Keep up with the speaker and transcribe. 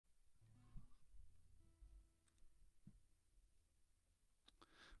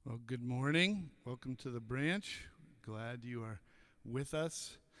Well, good morning. Welcome to the branch. Glad you are with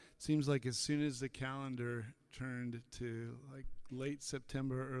us. Seems like as soon as the calendar turned to like late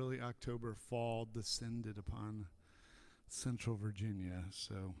September, early October, fall descended upon Central Virginia.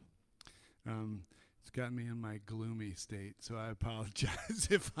 So it's got me in my gloomy state. So I apologize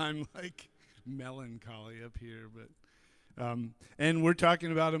if I'm like melancholy up here. But and we're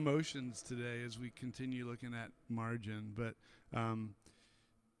talking about emotions today as we continue looking at margin. But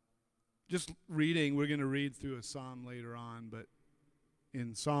just reading, we're going to read through a psalm later on, but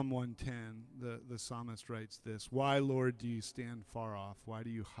in Psalm 110, the psalmist writes this: "Why, Lord, do you stand far off? Why do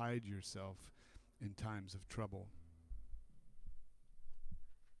you hide yourself in times of trouble?"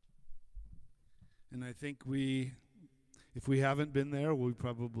 And I think if we haven't been there, we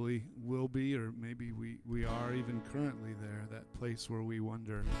probably will be, or maybe we are even currently there, that place where we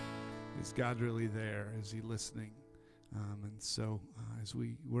wonder, is God really there? Is he listening? And so as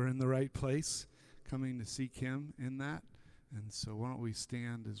we're in the right place, coming to seek him in that. And so why don't we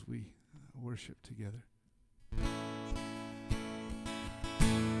stand as we worship together.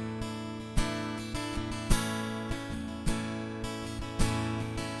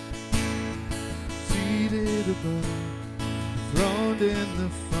 Seated above, throned in the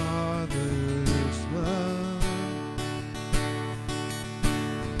Father's love,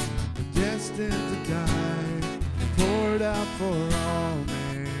 destined to die, poured out for all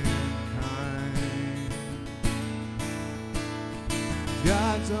mankind.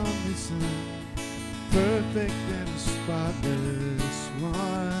 God's only Son, perfect and spotless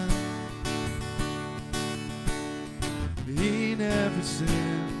one. He never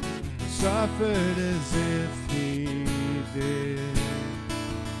sinned, suffered as if he did.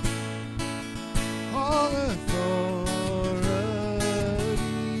 All authority,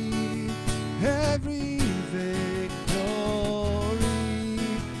 every victory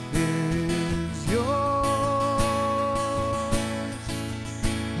is yours.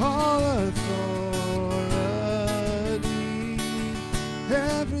 All authority,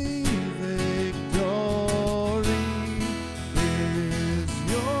 every victory is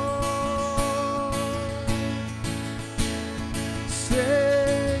yours.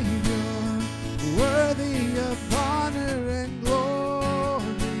 Savior, worthy of honor and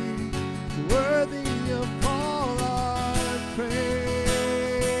glory, worthy of all our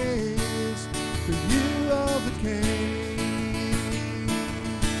praise, for you overcame.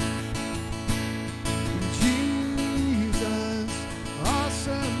 Jesus,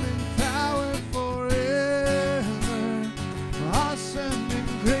 awesome in power forever, awesome and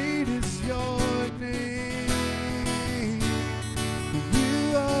great is your name, for you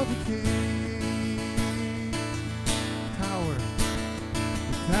overcame.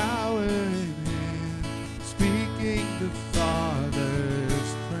 Power in hand, speaking the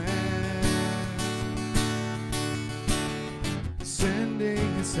Father's plan, sending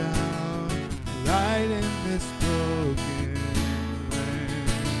us out, light in this broken land.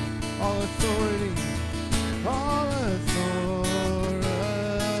 All authority,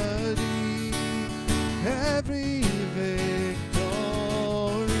 every victory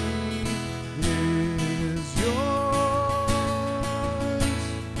is yours.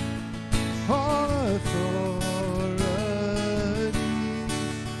 All authority,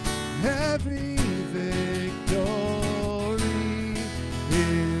 every victory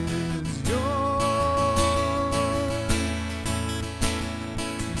is yours.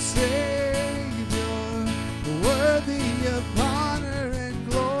 Savior, worthy of honor and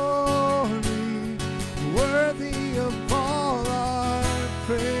glory, worthy of all our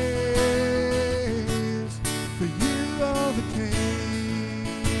praise, for you overcame.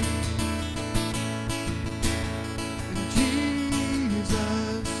 And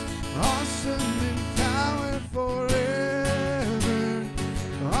Jesus, awesome in power forever,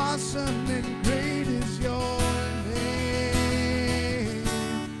 awesome and great is your name,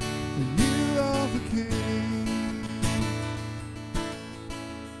 for you overcame.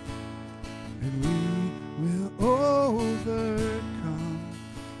 And we will overcome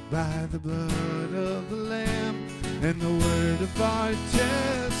by the blood of the Lamb and the word of our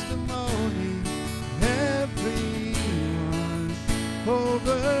testimony. Everyone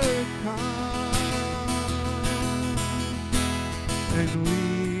overcome, and we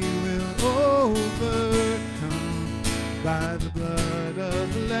will overcome by the blood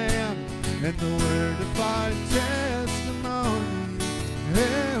of the Lamb and the word of our testimony.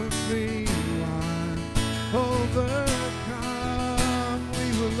 Everyone overcome, we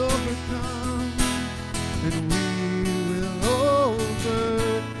will overcome, and we will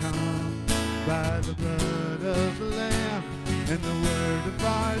overcome by the blood of the Lamb and the word of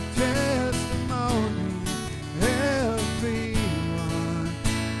our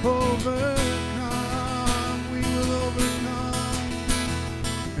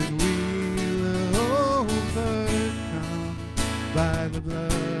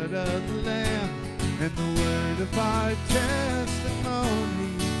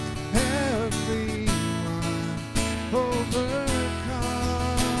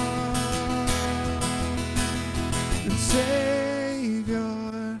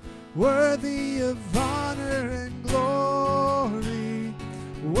worthy of honor and glory,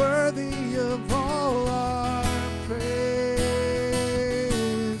 worthy of all our praise.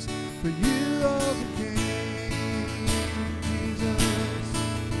 For you overcame, Jesus,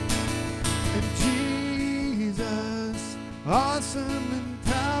 and Jesus, awesome in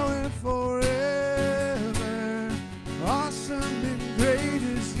power forever, awesome and great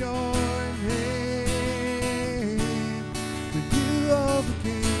is your name. For you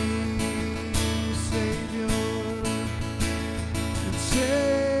overcame, Savior, and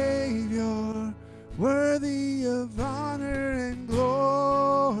Savior, worthy of honor and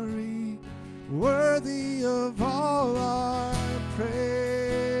glory, worthy of all our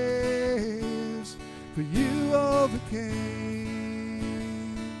praise. For you overcame.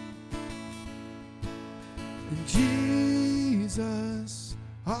 And Jesus,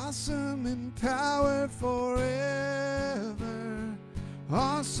 awesome in power forever,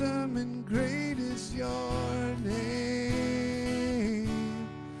 awesome and great is your name.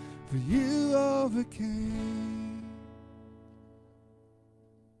 For you overcame.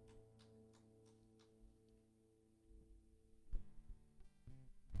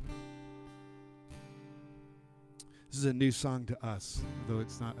 This is a new song to us, though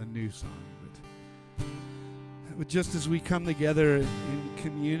it's not a new song. But just as we come together in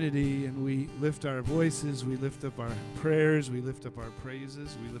community and we lift our voices, we lift up our prayers, we lift up our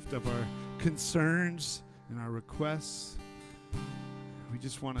praises, we lift up our concerns and our requests, we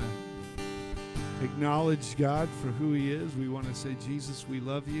just want to acknowledge God for who He is. We want to say, Jesus, we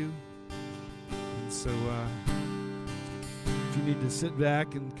love you. And so if you need to sit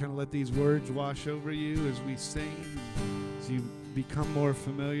back and kind of let these words wash over you as we sing, as you become more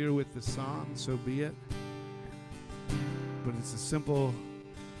familiar with the song, so be it. But it's a simple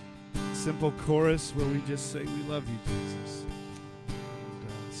chorus where we just say, we love you, Jesus.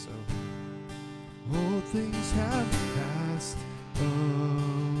 And so, all things have passed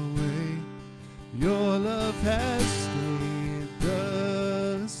away. Your love has stayed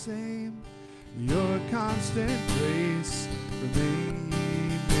the same. Your constant grace remains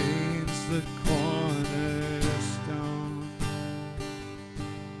the cornerstone.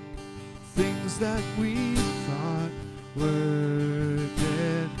 Things that we thought were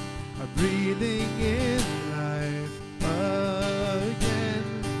dead are breathing in life again.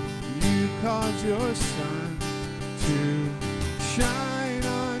 You cause your sun to shine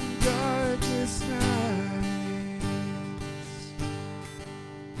on darkest nights.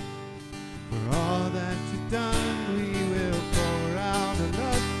 For all that you've done, we will pour out our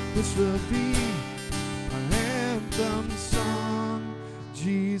love. This will be our anthem song.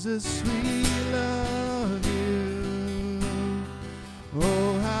 Jesus, we love you.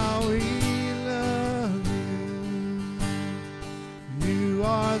 Oh, how we love you. You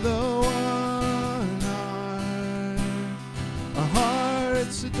are the one our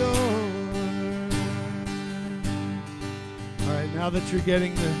hearts adore. All right, now that you're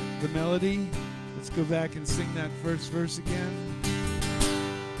getting the melody, let's go back and sing that first verse again.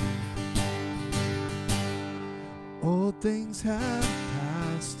 Old things have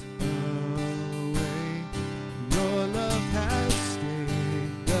passed away. Your love has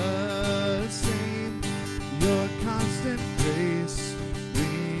stayed the same. Your constant grace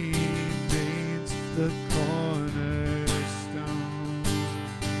remains the cornerstone.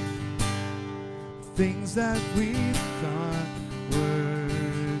 Things that we thought were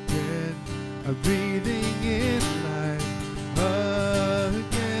dead are breathing in life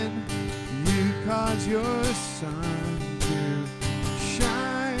again. You cause your sun to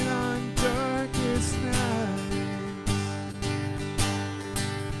shine on darkest nights.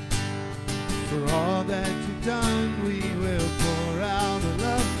 For all that you've done, we will pour out our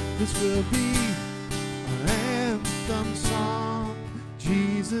love. This will be our anthem song.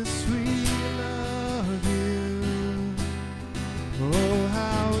 Jesus, we love you. Oh,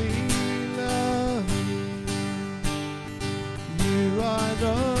 how we love you. You are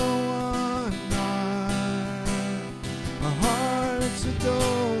the one our hearts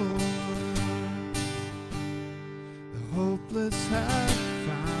adore. The hopeless have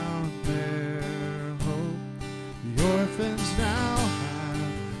found their hope. The orphans now have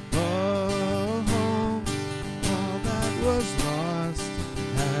a home. All that was lost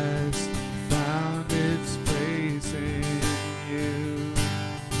has found its place in you.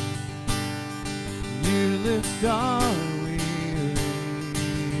 You lift our weary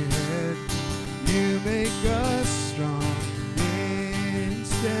head. You make us strong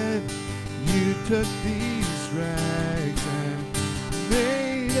instead. You took these rags and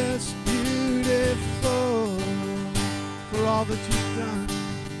made us beautiful. For all that you've done,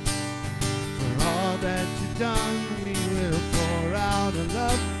 done, we will pour out our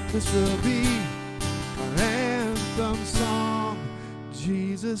love. This will be our anthem song.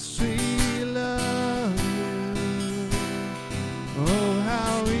 Jesus, we love you. Oh,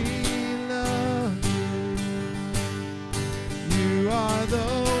 how we love you. You are the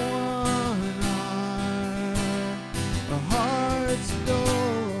one our hearts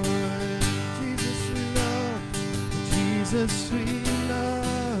adore. Jesus, we love you. Jesus, we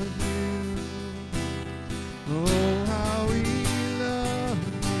love you. Oh, how we love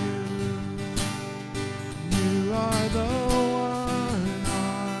you. You are the one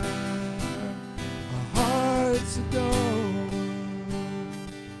our hearts adore.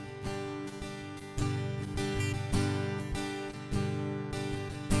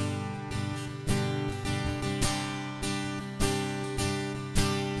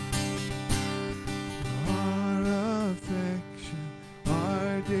 Our affection,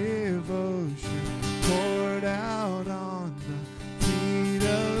 our devotion poured out on the feet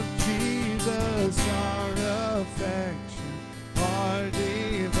of Jesus. Our affection, our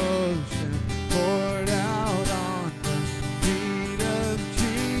devotion poured out on the feet of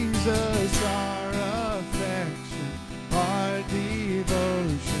Jesus. Our affection, our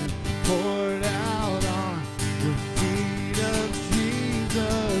devotion poured out on the feet of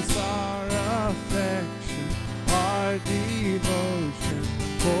Jesus. Our affection, our devotion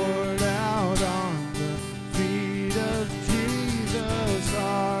poured out on the feet of Jesus.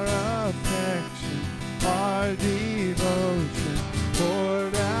 Our affection, our devotion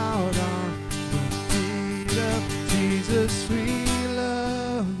poured out on the feet of Jesus. We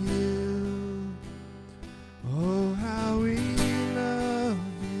love you. Oh, how we love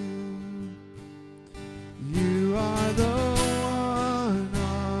you. You are the one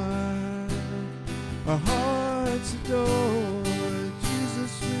our hearts adore.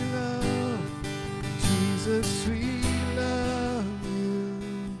 Jesus, we love. Jesus, we love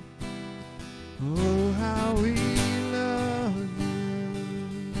you. Oh, how we love you.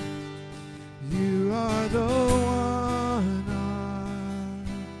 You are the one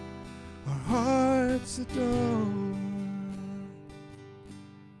our hearts adore.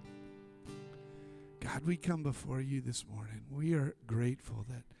 God, we come before you this morning. We are grateful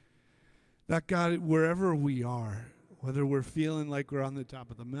that God, wherever we are, whether we're feeling like we're on the top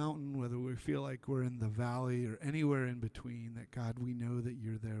of the mountain, whether we feel like we're in the valley or anywhere in between, that God, we know that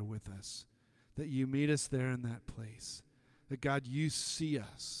you're there with us, that you meet us there in that place, that God, you see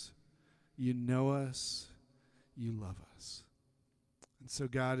us, you know us, you love us. And so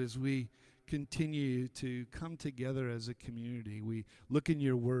God, as we continue to come together as a community, we look in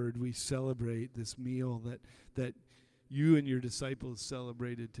your word, we celebrate this meal that you and your disciples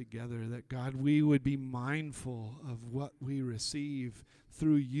celebrated together, that God, we would be mindful of what we receive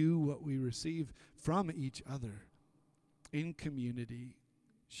through you, what we receive from each other in community,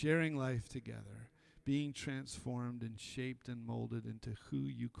 sharing life together, being transformed and shaped and molded into who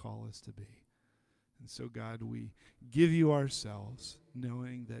you call us to be. And so, God, we give you ourselves,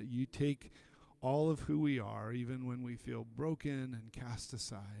 knowing that you take all of who we are, even when we feel broken and cast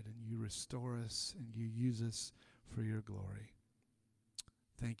aside, and you restore us and you use us for your glory.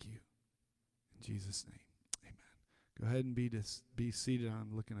 Thank you. In Jesus' name, amen. Go ahead and be seated.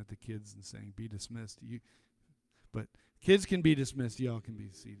 I'm looking at the kids and saying, be dismissed. But kids can be dismissed. Y'all can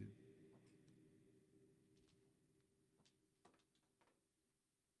be seated.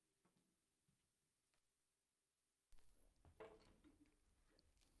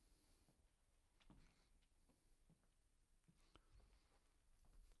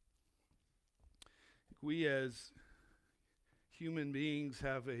 We as human beings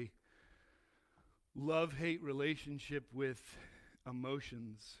have a love-hate relationship with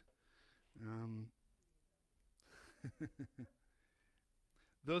emotions.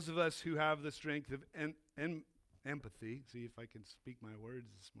 Those of us who have the strength of empathy, see if I can speak my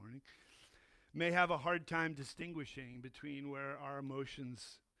words this morning, may have a hard time distinguishing between where our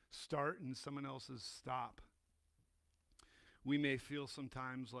emotions start and someone else's stop. We may feel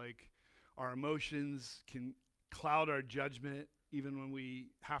sometimes like our emotions can cloud our judgment even when we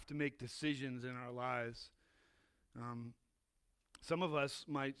have to make decisions in our lives. Some of us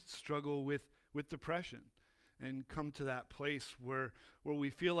might struggle with depression and come to that place where we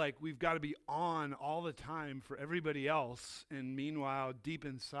feel like we've got to be on all the time for everybody else, and meanwhile, deep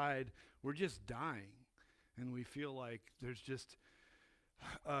inside, we're just dying, and we feel like there's just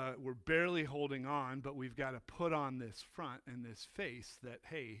we're barely holding on, but we've got to put on this front and this face that,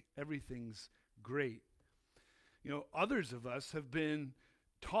 hey, everything's great. You know, others of us have been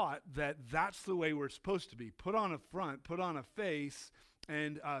taught that that's the way we're supposed to be. Put on a front, put on a face,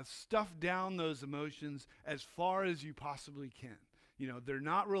 and stuff down those emotions as far as you possibly can. You know, they're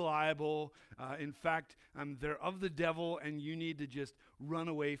not reliable. In fact, they're of the devil, and you need to just run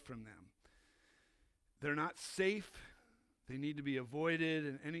away from them. They're not safe. They need to be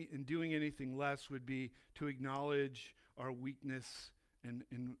avoided, and doing anything less would be to acknowledge our weakness and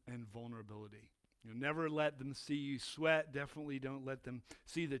vulnerability. You know, never let them see you sweat. Definitely don't let them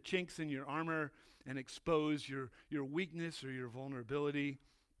see the chinks in your armor and expose your weakness or your vulnerability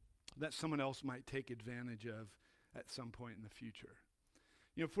that someone else might take advantage of at some point in the future.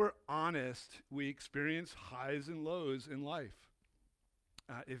 You know, if we're honest, we experience highs and lows in life.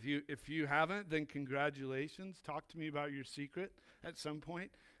 If you haven't, then congratulations. Talk to me about your secret at some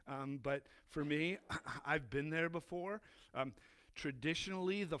point. But for me, I've been there before.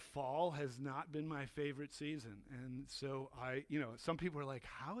 Traditionally, the fall has not been my favorite season. And so some people are like,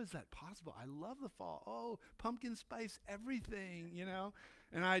 how is that possible? I love the fall. Oh, pumpkin spice, everything,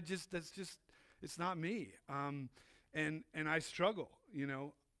 And it's not me. And I struggle,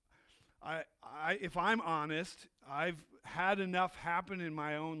 if I'm honest, I've had enough happen in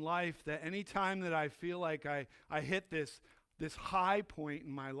my own life that anytime that I feel like I hit this high point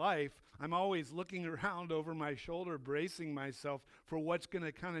in my life, I'm always looking around over my shoulder, bracing myself for what's going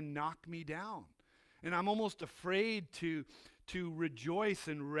to kind of knock me down. And I'm almost afraid to rejoice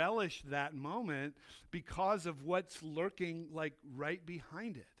and relish that moment because of what's lurking like right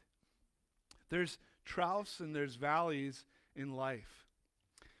behind it. There's troughs and there's valleys in life.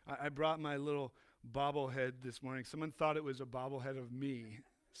 I brought my little bobblehead this morning. Someone thought it was a bobblehead of me.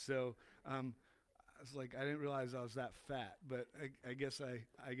 So I was like, I didn't realize I was that fat, but I guess I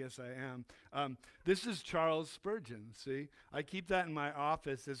am. This is Charles Spurgeon. See, I keep that in my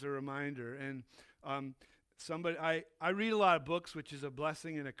office as a reminder. And I read a lot of books, which is a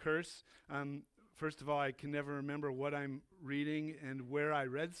blessing and a curse. First of all, I can never remember what I'm reading and where I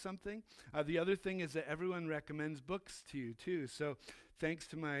read something. The other thing is that everyone recommends books to you too. So thanks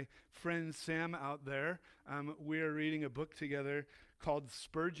to my friend Sam out there, we are reading a book together called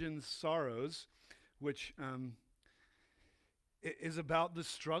Spurgeon's Sorrows, which is about the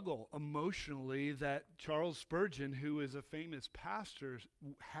struggle emotionally that Charles Spurgeon, who is a famous pastor,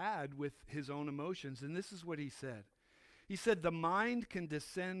 had with his own emotions. And this is what he said. He said, "The mind can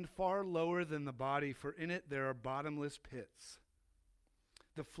descend far lower than the body, for in it there are bottomless pits.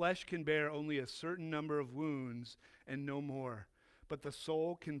 The flesh can bear only a certain number of wounds and no more, but the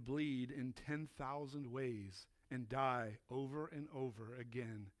soul can bleed in 10,000 ways and die over and over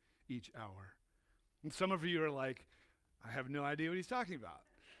again each hour." And some of you are like, I have no idea what he's talking about.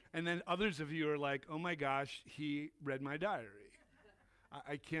 And then others of you are like, oh my gosh, he read my diary.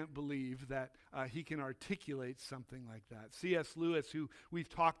 I can't believe that he can articulate something like that. C.S. Lewis, who we've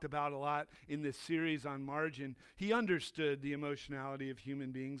talked about a lot in this series on Margin, he understood the emotionality of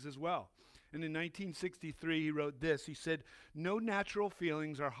human beings as well. And in 1963, he wrote this. He said, "No natural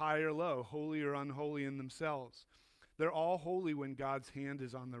feelings are high or low, holy or unholy in themselves. They're all holy when God's hand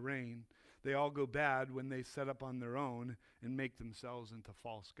is on the rein. They all go bad when they set up on their own and make themselves into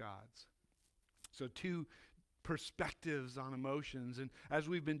false gods." So two perspectives on emotions. And as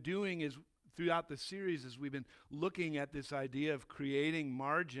we've been doing throughout the series, as we've been looking at this idea of creating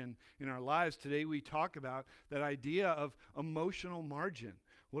margin in our lives, today we talk about that idea of emotional margin.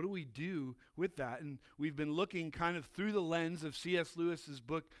 What do we do with that? And we've been looking kind of through the lens of C.S. Lewis's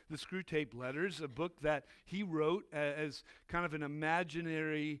book, The Screwtape Letters, a book that he wrote as kind of an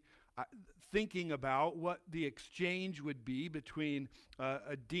imaginary thinking about what the exchange would be between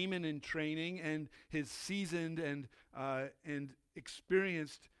a demon in training and his seasoned and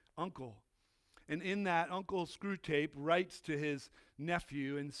experienced uncle. And in that, Uncle Screwtape writes to his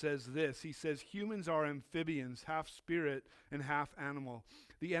nephew and says this. He says, "Humans are amphibians, half spirit and half animal.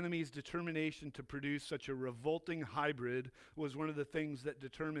 The enemy's determination to produce such a revolting hybrid was one of the things that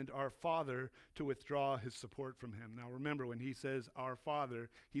determined our father to withdraw his support from him." Now remember, when he says our father,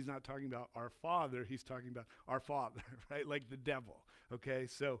 he's not talking about our father, he's talking about our father, right? Like the devil, okay?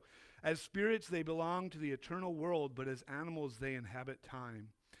 So as spirits, they belong to the eternal world, but as animals, they inhabit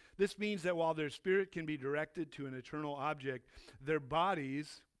time. This means that while their spirit can be directed to an eternal object, their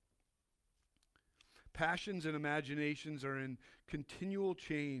bodies, passions, and imaginations are in continual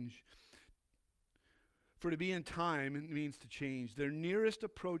change. For to be in time, it means to change. Their nearest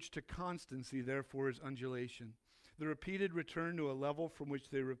approach to constancy, therefore, is undulation. The repeated return to a level from which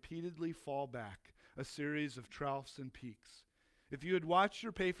they repeatedly fall back, a series of troughs and peaks. If you had watched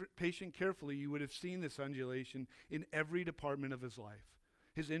your patient carefully, you would have seen this undulation in every department of his life.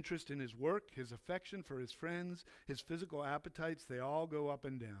 His interest in his work, his affection for his friends, his physical appetites, they all go up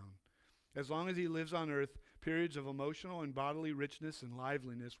and down. As long as he lives on earth, periods of emotional and bodily richness and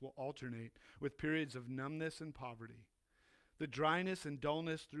liveliness will alternate with periods of numbness and poverty. The dryness and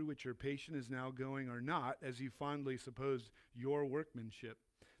dullness through which your patient is now going are not, as you fondly suppose, your workmanship.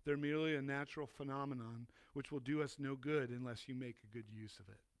 They're merely a natural phenomenon which will do us no good unless you make a good use of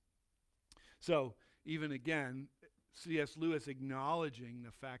it. So, even again, C.S. Lewis acknowledging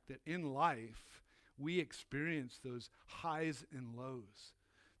the fact that in life we experience those highs and lows,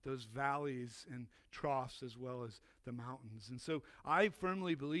 those valleys and troughs as well as the mountains. And so I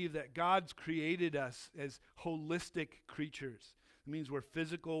firmly believe that God's created us as holistic creatures. It means we're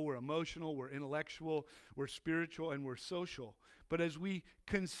physical, we're emotional, we're intellectual, we're spiritual, and we're social. But as we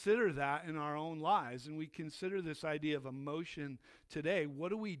consider that in our own lives and we consider this idea of emotion today, what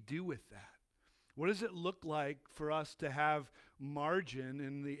do we do with that? What does it look like for us to have margin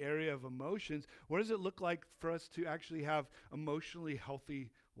in the area of emotions? What does it look like for us to actually have emotionally healthy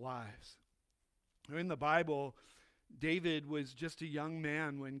lives? In the Bible, David was just a young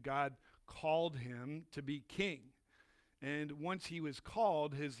man when God called him to be king. And once he was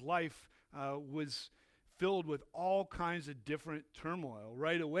called, his life was filled with all kinds of different turmoil.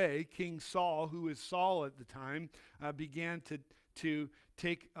 Right away, King Saul, who was Saul at the time, began to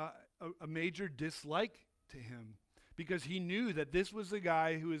take a major dislike to him because he knew that this was the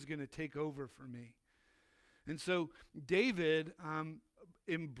guy who was going to take over for me. And so David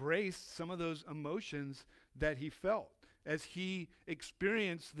embraced some of those emotions that he felt as he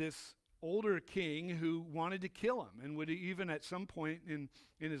experienced this older king who wanted to kill him and would even at some point in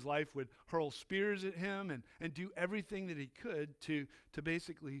his life would hurl spears at him and do everything that he could to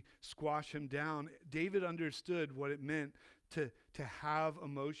basically squash him down. David understood what it meant to have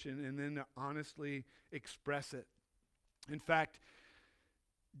emotion and then to honestly express it. In fact,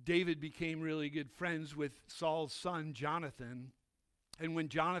 David became really good friends with Saul's son, Jonathan. And when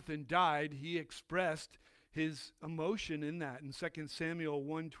Jonathan died, he expressed his emotion in that. In 2 Samuel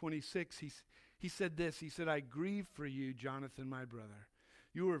 1:26, he said this. He said, "I grieve for you, Jonathan, my brother.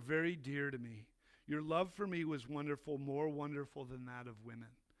 You were very dear to me. Your love for me was wonderful, more wonderful than that of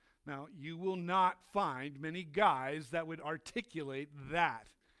women." Now, you will not find many guys that would articulate that.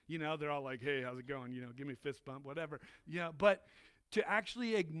 You know, they're all like, "Hey, how's it going? You know, give me a fist bump, whatever." Yeah, but to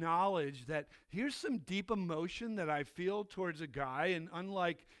actually acknowledge that here's some deep emotion that I feel towards a guy, and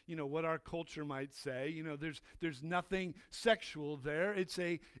unlike, you know, what our culture might say, you know, there's nothing sexual there. It's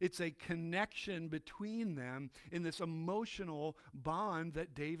a connection between them in this emotional bond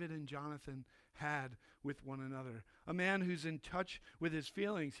that David and Jonathan had with one another. A man who's in touch with his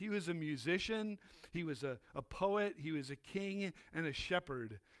feelings. He was a musician, he was a poet, he was a king and a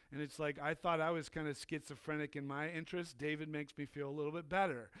shepherd. And it's like, I thought I was kind of schizophrenic in my interests. David makes me feel a little bit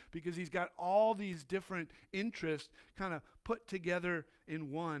better because he's got all these different interests kind of put together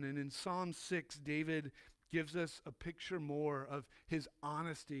in one. And in Psalm 6, David gives us a picture more of his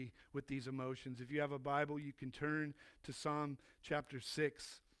honesty with these emotions. If you have a Bible, you can turn to Psalm chapter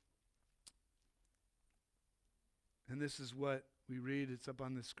 6. And this is what we read. It's up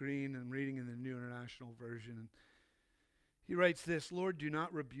on the screen. I'm reading in the New International Version. He writes this, "Lord, do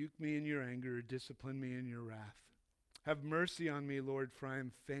not rebuke me in your anger or discipline me in your wrath. Have mercy on me, Lord, for I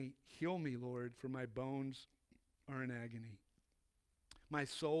am faint. Heal me, Lord, for my bones are in agony. My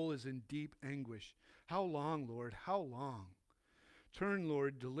soul is in deep anguish. How long, Lord? How long? Turn,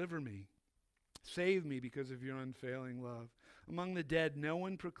 Lord, deliver me. Save me because of your unfailing love. Among the dead, no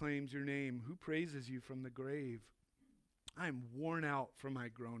one proclaims your name. Who praises you from the grave? I am worn out from my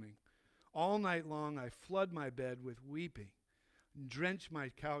groaning. All night long I flood my bed with weeping, and drench my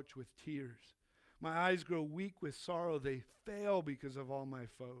couch with tears. My eyes grow weak with sorrow. They fail because of all my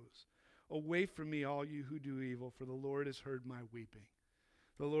foes. Away from me, all you who do evil, for the Lord has heard my weeping.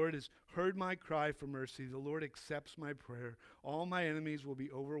 The Lord has heard my cry for mercy. The Lord accepts my prayer. All my enemies will be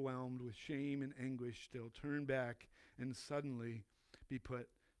overwhelmed with shame and anguish. They'll turn back and suddenly be put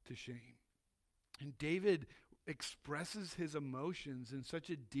to shame." And David expresses his emotions in such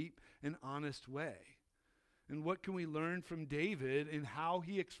a deep and honest way. And what can we learn from David in how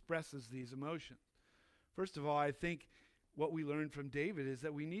he expresses these emotions? First of all, I think what we learn from David is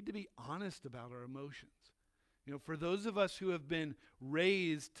that we need to be honest about our emotions. You know, for those of us who have been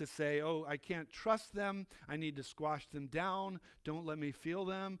raised to say, "Oh, I can't trust them, I need to squash them down, don't let me feel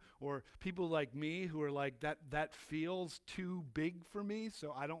them," or people like me who are like, that feels too big for me,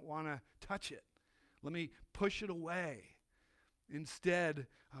 so I don't want to touch it. Let me push it away. Instead,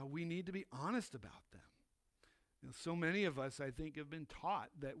 we need to be honest about them. You know, so many of us, I think, have been taught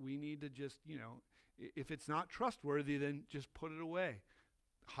that we need to just, you know, if it's not trustworthy, then just put it away.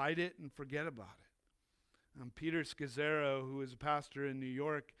 Hide it and forget about it. Peter Scazzaro, who was a pastor in New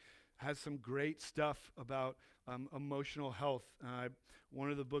York, has some great stuff about emotional health. One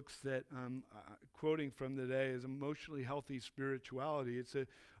of the books that I'm quoting from today is Emotionally Healthy Spirituality. It's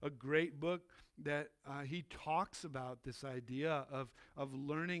a great book that he talks about this idea of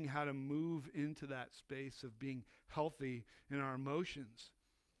learning how to move into that space of being healthy in our emotions.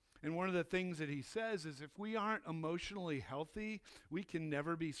 And one of the things that he says is if we aren't emotionally healthy, we can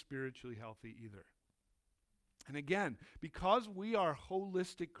never be spiritually healthy either. And again, because we are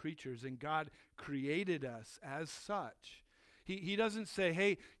holistic creatures and God created us as such, he doesn't say,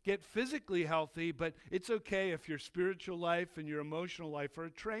 hey, get physically healthy, but it's okay if your spiritual life and your emotional life are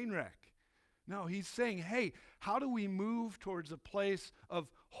a train wreck. No, he's saying, hey, how do we move towards a place of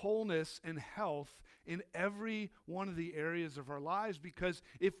wholeness and health in every one of the areas of our lives? Because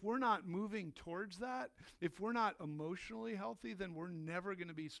if we're not moving towards that, if we're not emotionally healthy, then we're never going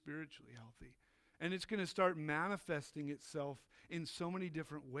to be spiritually healthy. And it's going to start manifesting itself in so many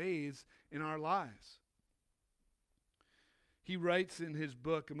different ways in our lives. He writes in his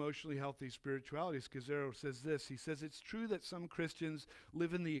book, Emotionally Healthy Spirituality, Scazzero says this. He says, it's true that some Christians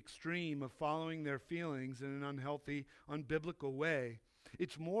live in the extreme of following their feelings in an unhealthy, unbiblical way.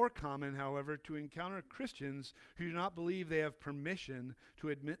 It's more common, however, to encounter Christians who do not believe they have permission to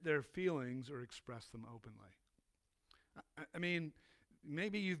admit their feelings or express them openly. I mean,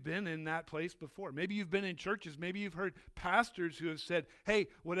 maybe you've been in that place before. Maybe you've been in churches. Maybe you've heard pastors who have said, hey,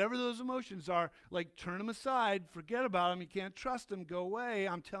 whatever those emotions are, like turn them aside, forget about them. You can't trust them, go away.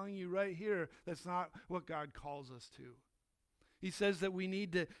 I'm telling you right here, that's not what God calls us to. He says that we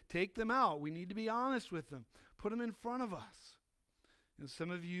need to take them out. We need to be honest with them, put them in front of us. And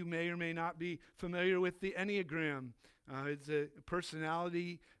some of you may or may not be familiar with the Enneagram. It's a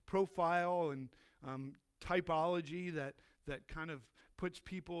personality profile and typology that kind of puts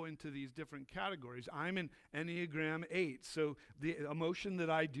people into these different categories. I'm an Enneagram 8, so the emotion that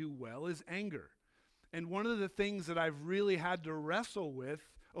I do well is anger. And one of the things that I've really had to wrestle with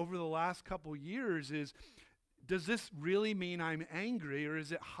over the last couple years is, does this really mean I'm angry, or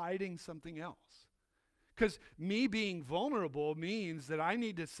is it hiding something else? Because me being vulnerable means that I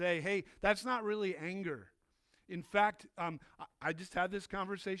need to say, hey, that's not really anger. In fact, I just had this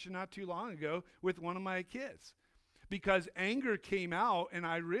conversation not too long ago with one of my kids. Because anger came out, and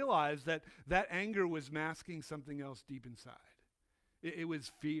I realized that that anger was masking something else deep inside. It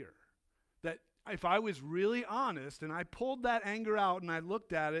was fear. That if I was really honest, and I pulled that anger out, and I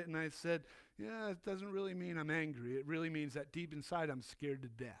looked at it, and I said, yeah, it doesn't really mean I'm angry. It really means that deep inside I'm scared to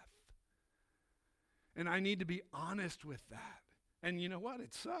death. And I need to be honest with that. And you know what?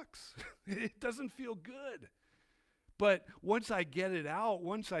 It sucks. It doesn't feel good. But once I get it out,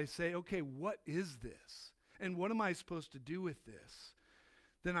 once I say, okay, what is this? And what am I supposed to do with this?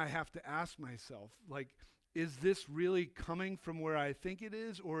 Then I have to ask myself, like, is this really coming from where I think it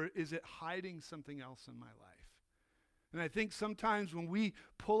is, or is it hiding something else in my life? And I think sometimes when we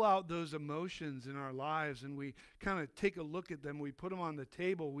pull out those emotions in our lives and we kind of take a look at them, we put them on the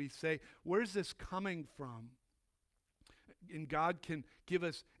table, we say, where's this coming from? And God can give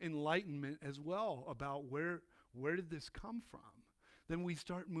us enlightenment as well about where did this come from? Then we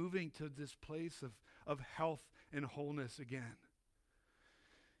start moving to this place of health and wholeness again.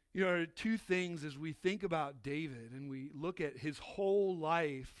 You know, there are two things as we think about David and we look at his whole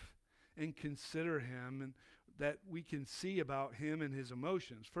life and consider him, and that we can see about him and his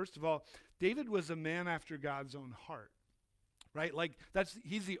emotions. First of all, David was a man after God's own heart, right? Like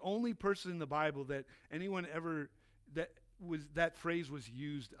he's the only person in the Bible that anyone ever, that phrase was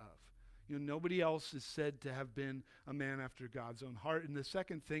used of. You know, nobody else is said to have been a man after God's own heart. And the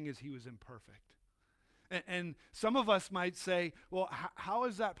second thing is he was imperfect. And some of us might say, well, how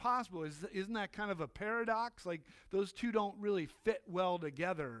is that possible? Isn't that kind of a paradox? Like those two don't really fit well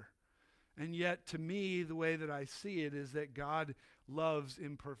together. And yet to me, the way that I see it is that God loves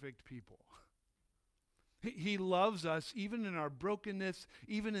imperfect people. He loves us even in our brokenness,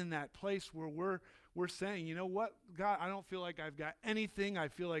 even in that place where we're saying, you know what, God, I don't feel like I've got anything. I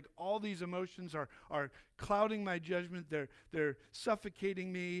feel like all these emotions are clouding my judgment. They're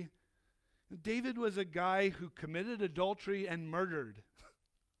suffocating me. David was a guy who committed adultery and murdered.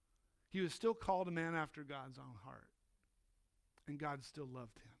 He was still called a man after God's own heart. And God still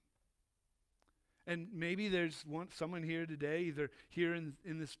loved him. And maybe there's someone here today, either here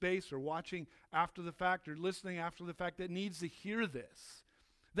in the space or watching after the fact or listening after the fact, that needs to hear this.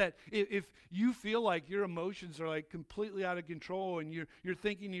 That if you feel like your emotions are like completely out of control and you're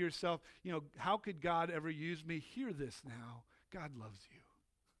thinking to yourself, you know, how could God ever use me? Hear this now. God loves you.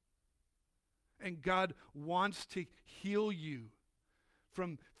 And God wants to heal you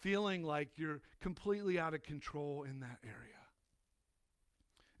from feeling like you're completely out of control in that area.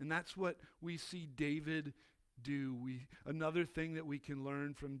 And that's what we see David do. Another thing that we can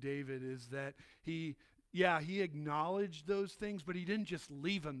learn from David is that he acknowledged those things, but he didn't just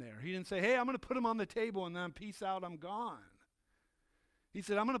leave them there. He didn't say, hey, I'm going to put them on the table and then peace out, I'm gone. He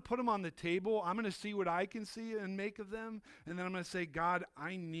said, I'm going to put them on the table. I'm going to see what I can see and make of them. And then I'm going to say, God,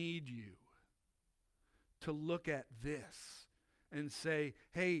 I need you to look at this and say,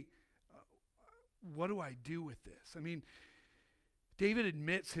 hey, what do I do with this? I mean, David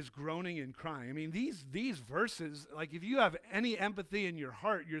admits his groaning and crying. I mean, these verses, like if you have any empathy in your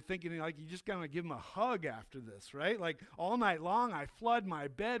heart, you're thinking like you just gotta give him a hug after this, right? Like all night long I flood my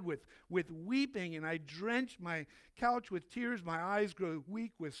bed with weeping, and I drench my couch with tears. My eyes grow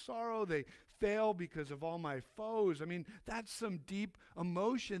weak with sorrow. They fail because of all my foes. I mean, that's some deep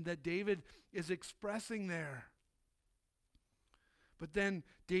emotion that David is expressing there. But then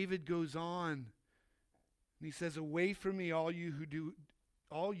David goes on. And he says, away from me, all you who do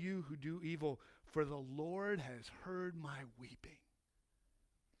evil, for the Lord has heard my weeping.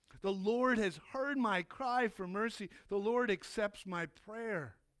 The Lord has heard my cry for mercy. The Lord accepts my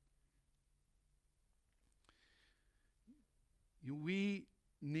prayer. We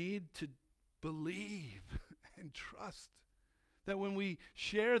need to believe and trust that when we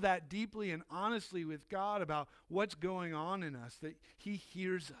share that deeply and honestly with God about what's going on in us, that He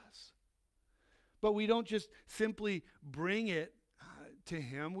hears us. But we don't just simply bring it to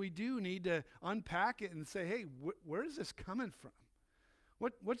Him. We do need to unpack it and say, hey, where is this coming from?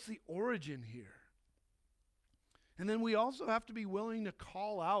 What's the origin here? And then we also have to be willing to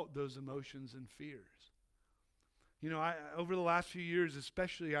call out those emotions and fears. You know, over the last few years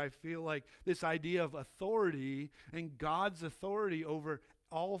especially, I feel like this idea of authority and God's authority over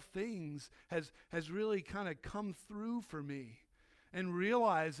all things has really kind of come through for me. And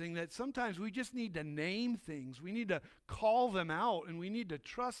realizing that sometimes we just need to name things. We need to call them out, and we need to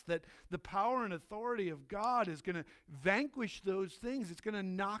trust that the power and authority of God is going to vanquish those things. It's going to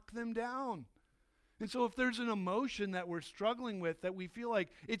knock them down. And so if there's an emotion that we're struggling with that we feel like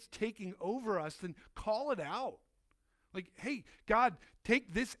it's taking over us, then call it out. Like, hey, God,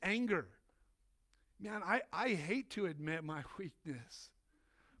 take this anger. Man, I hate to admit my weakness.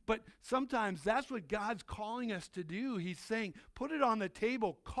 But sometimes that's what God's calling us to do. He's saying, put it on the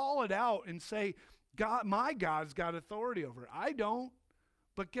table, call it out, and say, God, my God's got authority over it. I don't.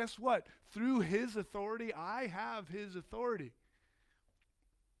 But guess what? Through His authority, I have His authority.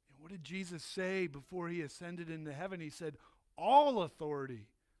 And what did Jesus say before He ascended into heaven? He said, all authority,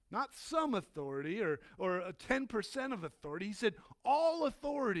 not some authority or 10% of authority. He said, all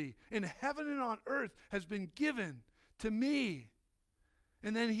authority in heaven and on earth has been given to me.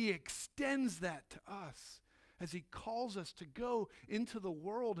 And then He extends that to us as He calls us to go into the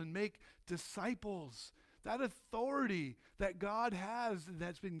world and make disciples. That authority that God has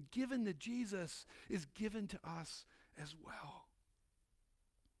that's been given to Jesus is given to us as well.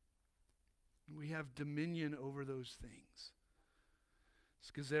 And we have dominion over those things.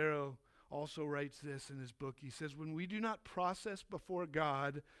 Scazzero also writes this in his book. He says, when we do not process before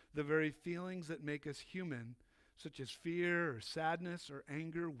God the very feelings that make us human, such as fear or sadness or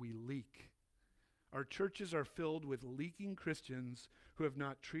anger, we leak. Our churches are filled with leaking Christians who have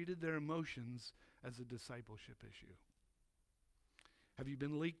not treated their emotions as a discipleship issue. Have you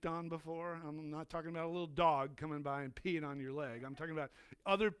been leaked on before? I'm not talking about a little dog coming by and peeing on your leg. I'm talking about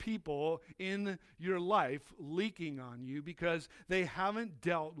other people in your life leaking on you because they haven't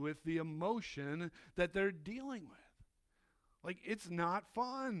dealt with the emotion that they're dealing with. Like, it's not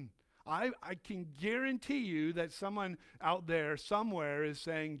fun. I can guarantee you that someone out there somewhere is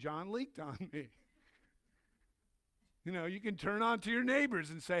saying, John leaked on me. You know, you can turn on to your neighbors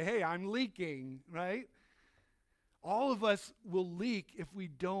and say, hey, I'm leaking, right? All of us will leak if we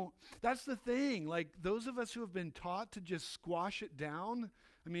don't. That's the thing. Like, those of us who have been taught to just squash it down,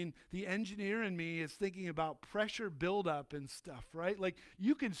 I mean, the engineer in me is thinking about pressure buildup and stuff, right? Like,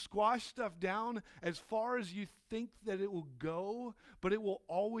 you can squash stuff down as far as you think that it will go, but it will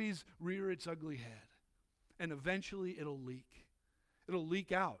always rear its ugly head. And eventually it'll leak. It'll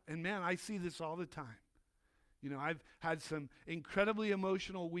leak out. And man, I see this all the time. You know, I've had some incredibly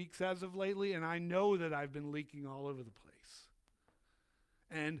emotional weeks as of lately, and I know that I've been leaking all over the place.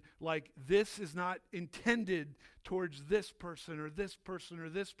 And like, this is not intended towards this person or this person or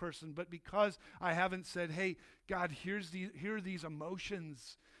this person, but because I haven't said, hey, God, here are these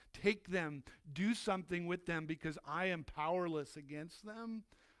emotions. Take them, do something with them because I am powerless against them.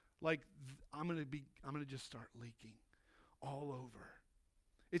 Like, I'm going to just start leaking all over.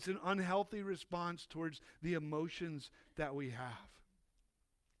 It's an unhealthy response towards the emotions that we have.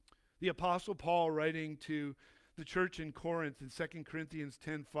 The Apostle Paul, writing to the church in Corinth in 2 Corinthians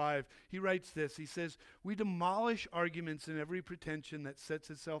 10:5. He writes this. He says, "We demolish arguments and every pretension that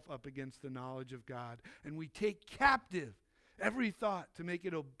sets itself up against the knowledge of God, and we take captive every thought to make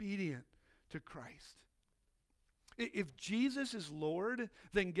it obedient to Christ." If Jesus is Lord,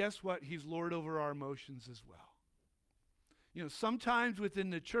 then guess what? He's Lord over our emotions as well. You know, sometimes within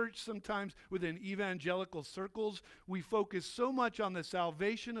the church, sometimes within evangelical circles, we focus so much on the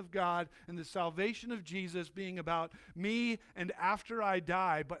salvation of God and the salvation of Jesus being about me and after I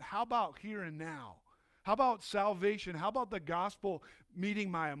die. But how about here and now? How about salvation? How about the gospel meeting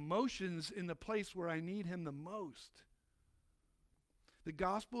my emotions in the place where I need him the most? The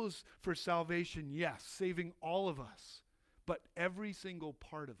gospel is for salvation, yes, saving all of us, but every single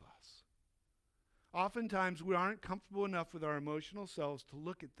part of us. Oftentimes, we aren't comfortable enough with our emotional selves to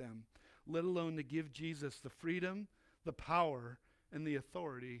look at them, let alone to give Jesus the freedom, the power, and the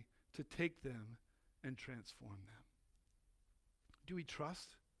authority to take them and transform them. Do we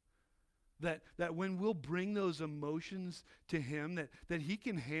trust that when we'll bring those emotions to him, that he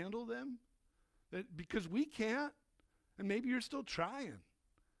can handle them? Because we can't, and maybe you're still trying.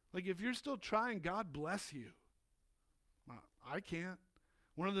 Like if you're still trying, God bless you. I can't.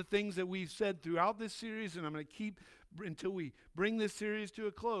 One of the things that we've said throughout this series, and I'm going to keep until we bring this series to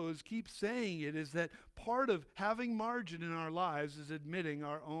a close, keep saying it, is that part of having margin in our lives is admitting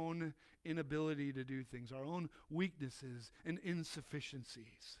our own inability to do things, our own weaknesses and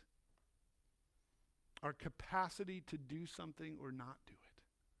insufficiencies, our capacity to do something or not do it.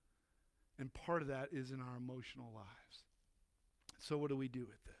 And part of that is in our emotional lives. So what do we do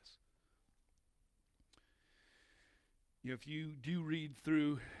with this? You know, if you do read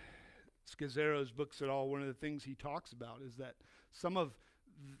through Scazzero's books at all, one of the things he talks about is that some of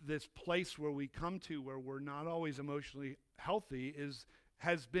this place where we come to where we're not always emotionally healthy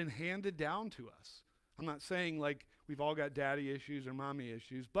has been handed down to us. I'm not saying like we've all got daddy issues or mommy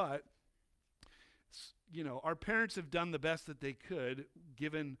issues, but you know, our parents have done the best that they could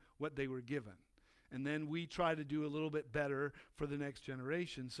given what they were given. And then we try to do a little bit better for the next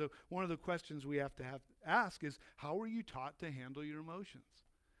generation. So one of the questions we have to ask is, how were you taught to handle your emotions?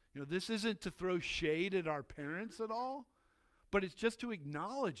 You know, this isn't to throw shade at our parents at all, but it's just to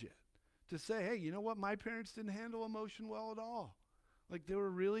acknowledge it. To say, hey, you know what? My parents didn't handle emotion well at all. Like they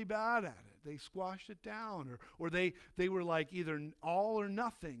were really bad at it. They squashed it down. Or they were like either all or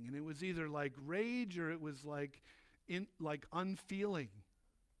nothing. And it was either like rage or it was like unfeeling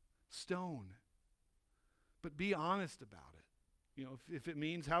stone. But be honest about it. You know, if it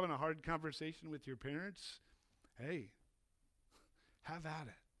means having a hard conversation with your parents, hey, have at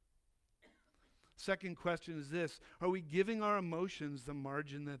it. Second question is this: are we giving our emotions the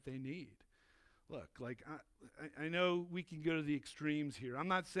margin that they need? Look, like I know we can go to the extremes here. I'm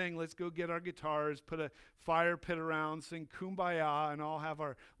not saying let's go get our guitars, put a fire pit around, sing Kumbaya, and all have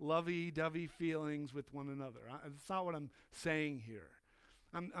our lovey-dovey feelings with one another. That's not what I'm saying here.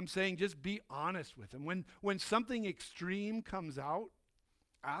 I'm saying just be honest with them. When something extreme comes out,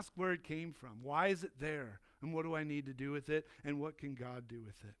 ask where it came from. Why is it there? And what do I need to do with it? And what can God do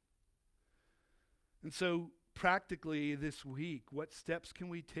with it? And so practically this week, what steps can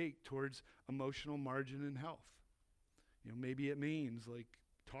we take towards emotional margin and health? You know, maybe it means like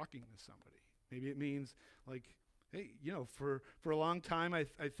talking to somebody. Maybe it means like, hey, you know, for a long time, I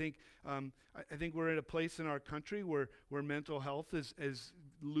think we're at a place in our country where mental health is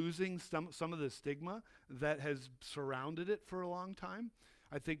losing some of the stigma that has surrounded it for a long time.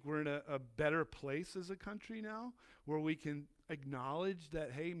 I think we're in a better place as a country now where we can acknowledge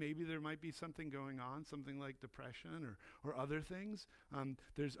that, hey, maybe there might be something going on, something like depression or other things.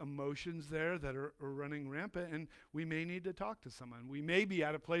 There's emotions there that are running rampant, and we may need to talk to someone. We may be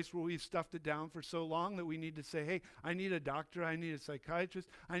at a place where we've stuffed it down for so long that we need to say, hey, I need a doctor, I need a psychiatrist,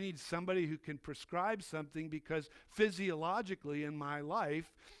 I need somebody who can prescribe something because physiologically in my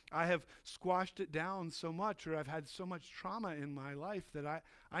life, I have squashed it down so much, or I've had so much trauma in my life that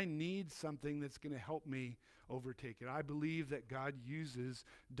I need something that's going to help me overtake it. I believe that God uses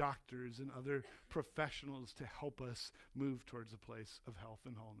doctors and other professionals to help us move towards a place of health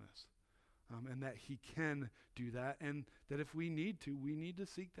and wholeness. And that he can do that, and that if we need to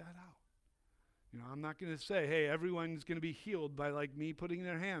seek that out. You know, I'm not going to say, hey, everyone's going to be healed by like me putting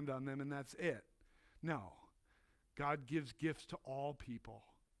their hand on them and that's it. No. God gives gifts to all people,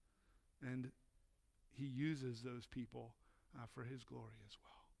 and he uses those people for his glory as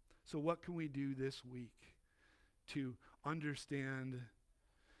well. So what can we do this week to understand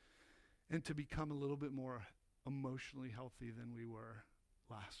and to become a little bit more emotionally healthy than we were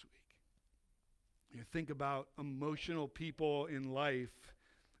last week? You think about emotional people in life,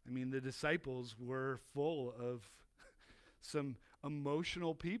 I mean, the disciples were full of some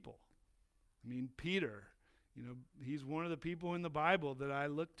emotional people. I mean, Peter, he's one of the people in the Bible that I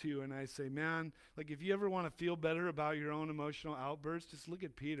look to and I say, man, like if you ever want to feel better about your own emotional outbursts, just look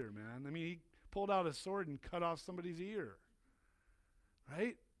at Peter, man. I mean, he pulled out a sword and cut off somebody's ear,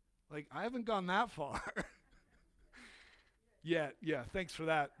 right? Like, I haven't gone that far yet. Yeah, thanks for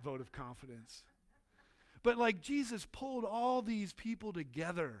that vote of confidence. But like Jesus pulled all these people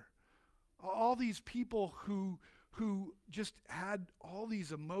together, all these people who just had all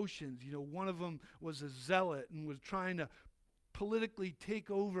these emotions. One of them was a zealot and was trying to politically take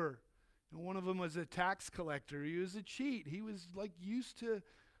over. And one of them was a tax collector. He was a cheat. He was like used to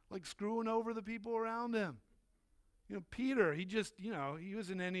like screwing over the people around him. Peter, he was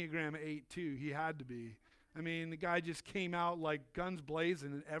an Enneagram 8 too. He had to be. I mean, the guy just came out like guns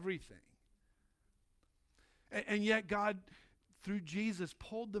blazing and everything. And yet God, through Jesus,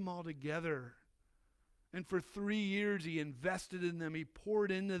 pulled them all together. And for 3 years, he invested in them. He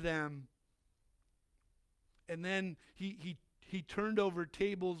poured into them. And then he turned over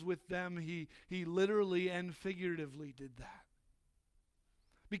tables with them. He literally and figuratively did that.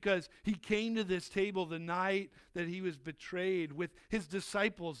 Because he came to this table the night that he was betrayed with his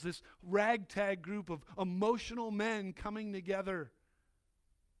disciples, this ragtag group of emotional men coming together.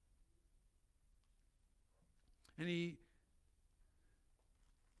 And he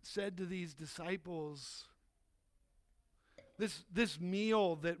said to these disciples, this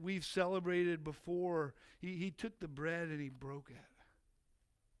meal that we've celebrated before, he took the bread and he broke it.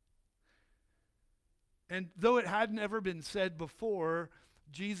 And though it hadn't ever been said before,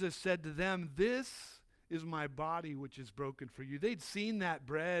 Jesus said to them, "This is my body which is broken for you." They'd seen that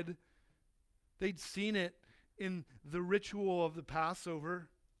bread. They'd seen it in the ritual of the Passover.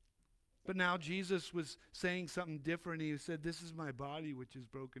 But now Jesus was saying something different. He said, "This is my body which is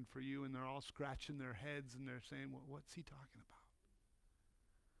broken for you." And they're all scratching their heads and they're saying, well, what's he talking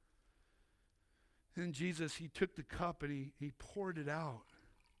about? And Jesus, he took the cup and he poured it out.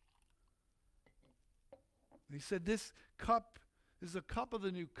 And he said, "This cup is the cup of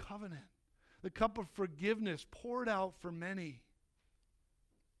the new covenant, the cup of forgiveness poured out for many."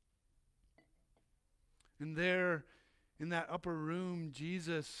 And there in that upper room,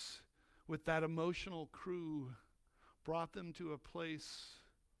 Jesus, with that emotional crew, brought them to a place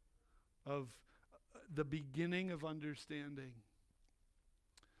of the beginning of understanding.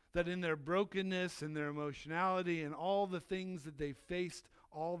 That in their brokenness and their emotionality and all the things that they faced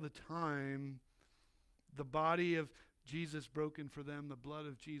all the time, the body of Jesus broken for them, the blood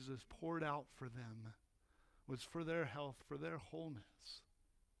of Jesus poured out for them, was for their health, for their wholeness.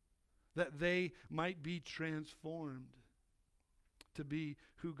 That they might be transformed to be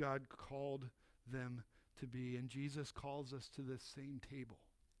who God called them to be. And Jesus calls us to this same table.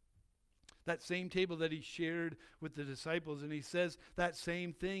 That same table that he shared with the disciples. And he says that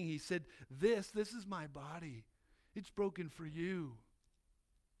same thing. He said, this is my body. It's broken for you.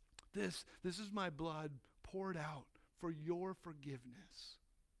 This is my blood poured out for your forgiveness.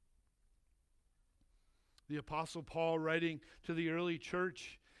 The Apostle Paul, writing to the early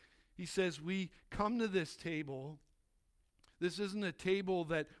church, he says, we come to this table. This isn't a table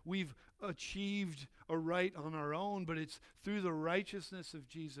that we've achieved a right on our own, but it's through the righteousness of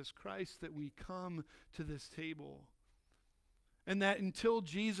Jesus Christ that we come to this table. And that until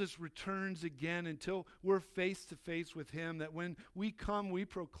Jesus returns again, until we're face to face with him, that when we come, we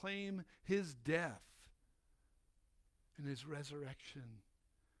proclaim his death and his resurrection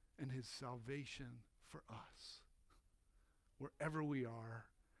and his salvation for us. Wherever we are,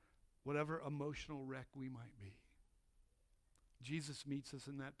 whatever emotional wreck we might be. Jesus meets us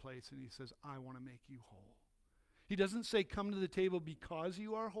in that place and he says, I want to make you whole. He doesn't say come to the table because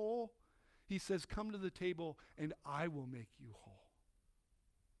you are whole. He says come to the table and I will make you whole.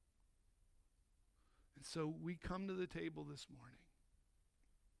 And so we come to the table this morning,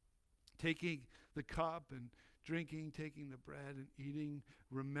 taking the cup and drinking, taking the bread and eating,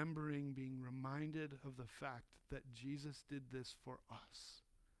 remembering, being reminded of the fact that Jesus did this for us.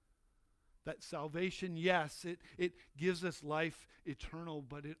 That salvation, yes, it gives us life eternal,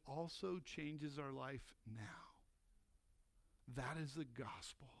 but it also changes our life now. That is the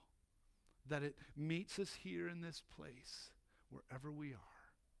gospel. That it meets us here in this place, wherever we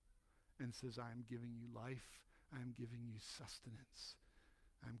are, and says, I am giving you life, I am giving you sustenance,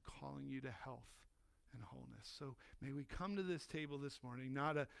 I'm calling you to health and wholeness. So may we come to this table this morning,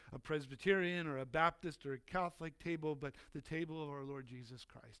 not a Presbyterian or a Baptist or a Catholic table, but the table of our Lord Jesus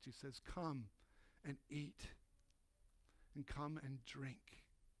Christ, who says, come and eat and come and drink.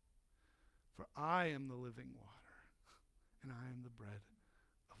 For I am the living water and I am the bread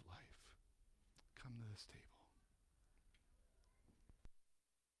of come to this table.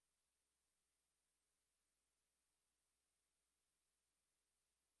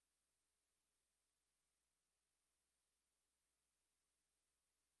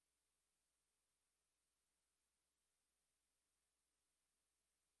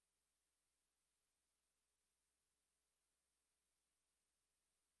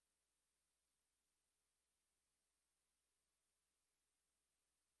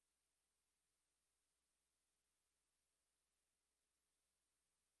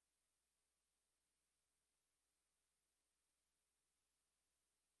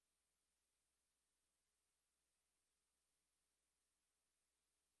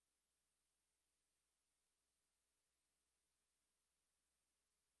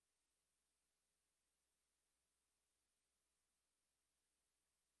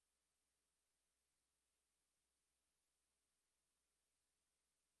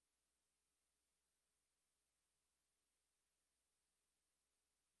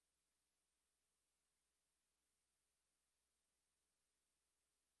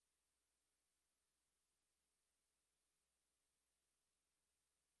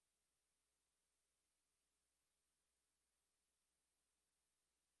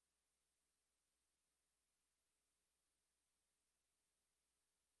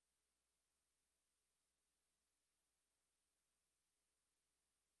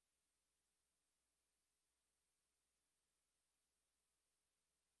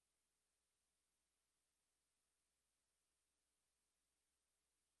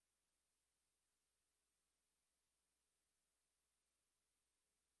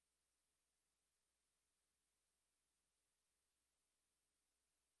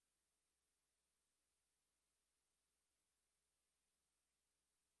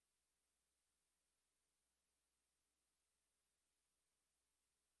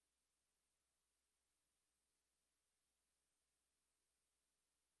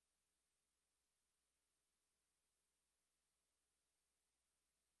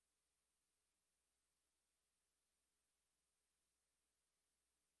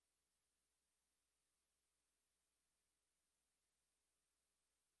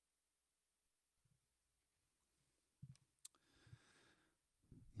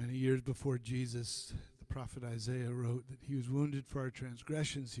 Many years before Jesus, the prophet Isaiah wrote that he was wounded for our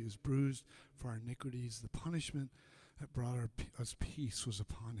transgressions, he was bruised for our iniquities. The punishment that brought us peace was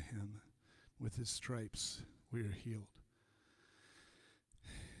upon him. With his stripes we are healed.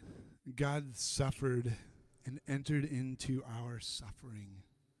 God suffered and entered into our suffering,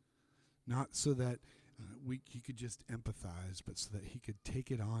 not so that he could just empathize, but so that he could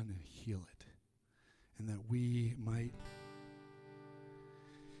take it on and heal it, and that we might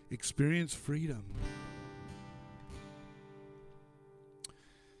experience freedom.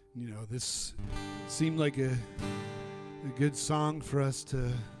 You know, this seemed like a good song for us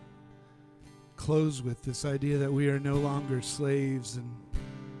to close with, this idea that we are no longer slaves. And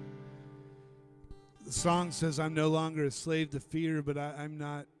the song says, I'm no longer a slave to fear, but I'm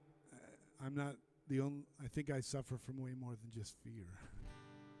not the only, I think I suffer from way more than just fear.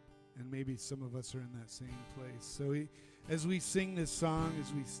 And maybe some of us are in that same place. So as we sing this song,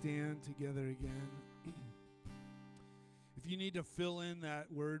 as we stand together again, if you need to fill in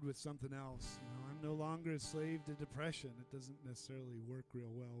that word with something else, you know, I'm no longer a slave to depression. It doesn't necessarily work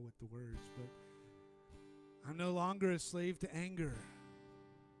real well with the words, but I'm no longer a slave to anger.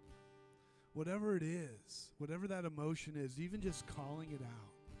 Whatever it is, whatever that emotion is, even just calling it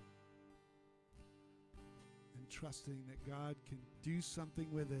out and trusting that God can do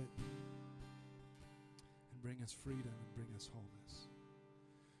something with it and bring us freedom and bring us wholeness.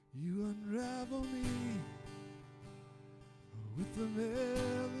 You unravel me with a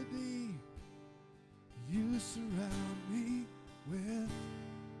melody. You surround me with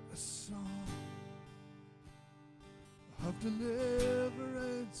a song of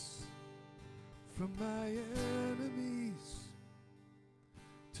deliverance from my enemies,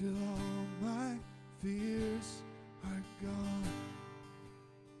 till all my fears are gone.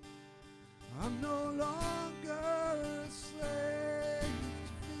 I'm no longer a slave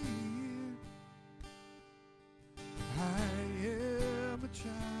to fear. I am a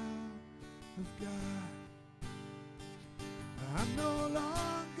child of God. I'm no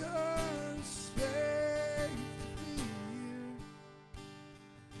longer a slave to fear.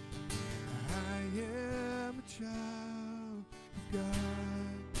 I am a child of God.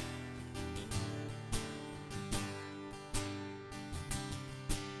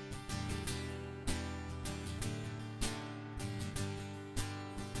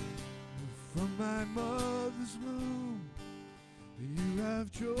 From my mother's womb, you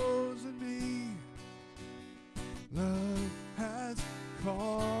have chosen me.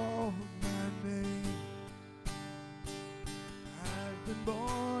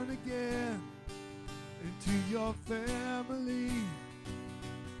 your family.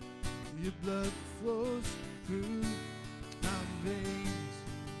 Your blood flows through my veins.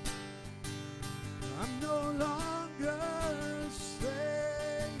 I'm no longer a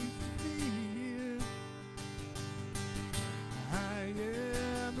slave to fear. I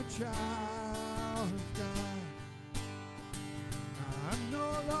am a child of God. I'm no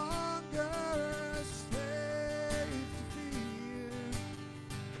longer a slave to fear.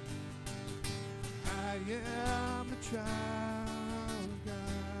 I am a child of God.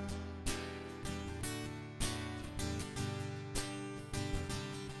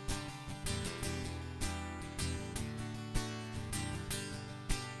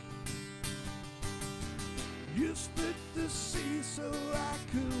 You split the sea so I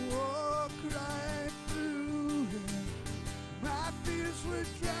could walk right through it. My fears were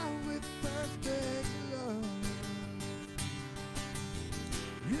drowned with perfect love.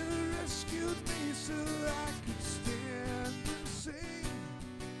 You rescued me so I could stand and sing.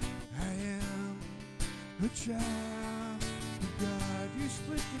 I am a child of God. You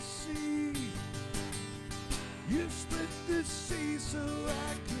split the sea. You split the sea so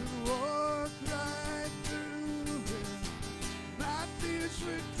I could walk right through it. My fears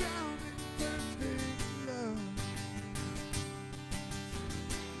were drowned in perfect love.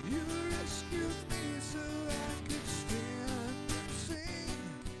 You rescued me so I could stand and sing.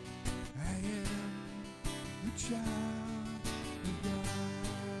 I am a child of God.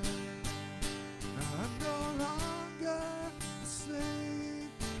 Now I'm no longer a slave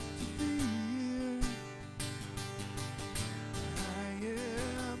to fear. I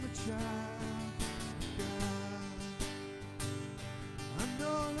am a child of God. I'm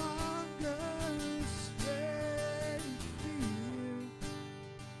no longer a slave to fear.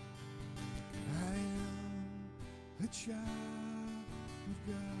 I am a child of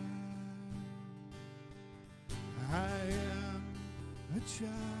God. I am a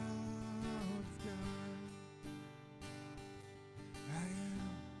child of God. I am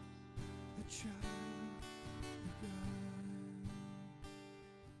a child of God.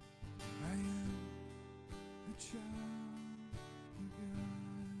 I am a child of God.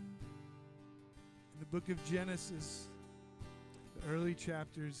 In the book of Genesis, the early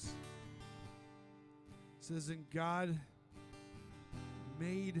chapters, it says, and God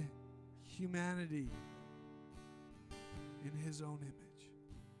made humanity in his own image.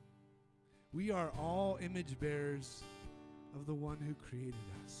 We are all image bearers of the one who created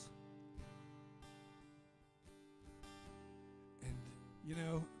us. And, you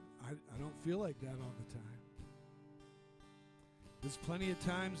know, I don't feel like that all the time. There's plenty of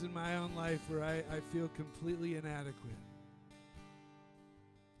times in my own life where I feel completely inadequate.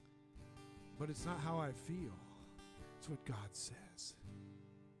 But it's not how I feel. It's what God says.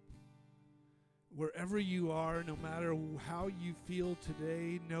 Wherever you are, no matter how you feel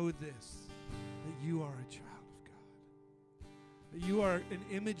today, know this, that you are a child of God. That you are an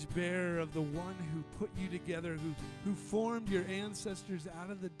image bearer of the one who put you together, who formed your ancestors out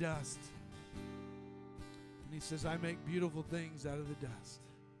of the dust. And he says, I make beautiful things out of the dust.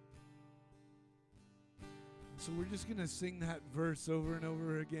 So we're just going to sing that verse over and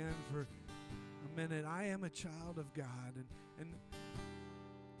over again for a minute. I am a child of God. And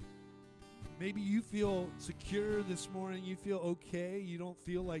maybe you feel secure this morning. You feel okay. You don't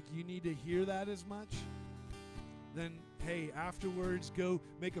feel like you need to hear that as much. Then, hey, afterwards, go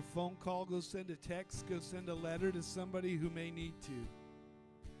make a phone call. Go send a text. Go send a letter to somebody who may need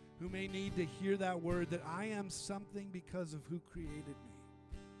to hear that word, that I am something because of who created me.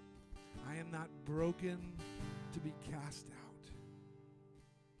 I am not broken to be cast out,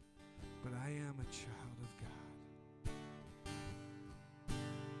 but I am a child of God.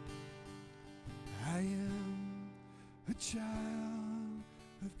 I am a child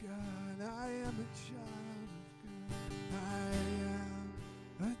of God. I am a child of God. I am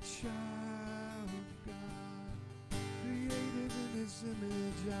a child of God. Created in his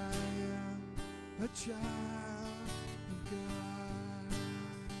image. I am a child of God.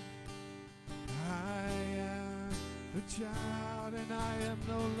 I am a child, and I am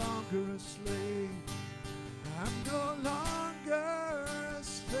no longer a slave. I'm no longer a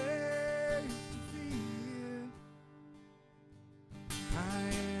slave to fear. I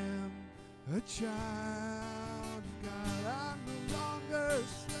am a child of God. I'm no longer a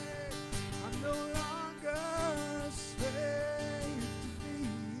slave. I'm no longer a slave to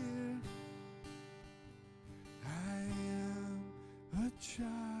fear. I am a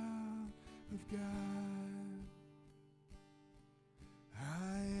child of God.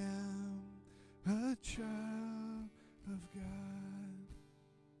 I am a child of God.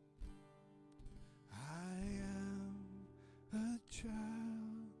 I am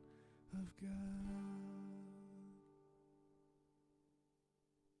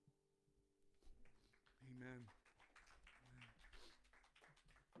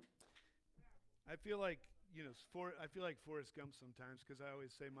I feel like, I feel like Forrest Gump sometimes because I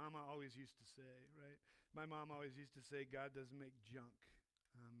always say, Mama always used to say, right? My mom always used to say, God doesn't make junk.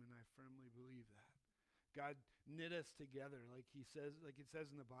 And I firmly believe that. God knit us together, like he says, like it says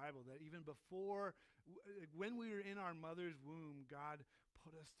in the Bible, that even before, when we were in our mother's womb, God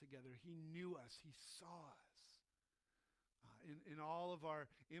put us together. He knew us. He saw us. In all of our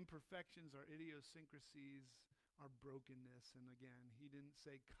imperfections, our idiosyncrasies, our brokenness. And again, he didn't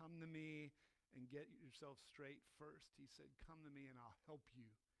say, come to me and get yourself straight first. He said, come to me and I'll help you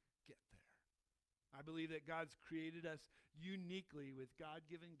get there. I believe that God's created us uniquely with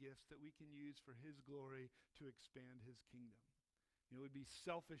God-given gifts that we can use for his glory to expand his kingdom. It would be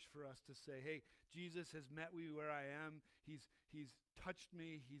selfish for us to say, hey, Jesus has met me where I am. He's touched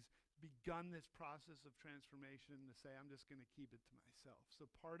me. He's begun this process of transformation, to say, I'm just going to keep it to myself. So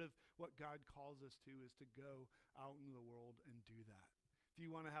part of what God calls us to is to go out into the world and do that. If you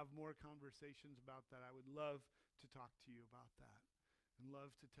want to have more conversations about that, I would love to talk to you about that and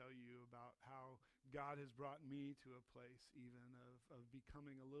love to tell you about how God has brought me to a place even of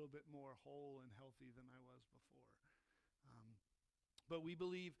becoming a little bit more whole and healthy than I was before. But we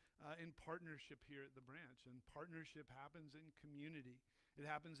believe in partnership here at the branch, and partnership happens in community. It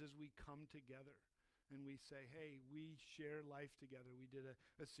happens as we come together and we say, hey, we share life together. We did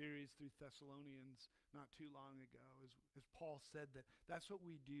a series through Thessalonians not too long ago. As Paul said, that's what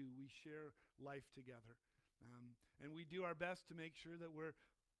we do. We share life together. And we do our best to make sure that we're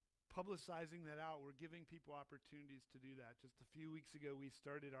publicizing that out. We're giving people opportunities to do that. Just a few weeks ago, we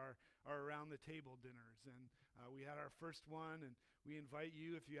started our around the table dinners, and we had our first one, and we invite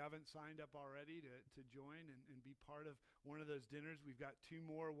you, if you haven't signed up already, to join and be part of one of those dinners. We've got two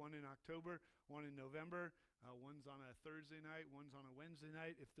more, one in October, one in November. One's on a Thursday night, one's on a Wednesday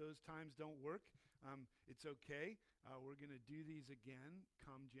night. If those times don't work, it's okay. We're going to do these again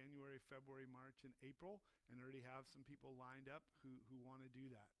come January, February, March, and April, and already have some people lined up who want to do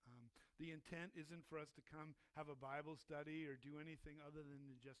that. The intent isn't for us to come have a Bible study or do anything other than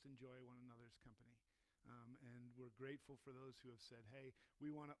to just enjoy one another's company. And we're grateful for those who have said, hey, we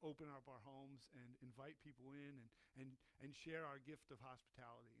want to open up our homes and invite people in and share our gift of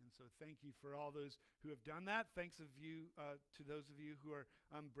hospitality. And so thank you for all those who have done that. Thanks to those of you who are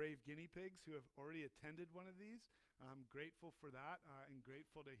brave guinea pigs who have already attended one of these. I'm grateful for that and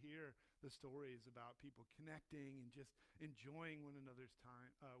grateful to hear the stories about people connecting and just enjoying one another's time,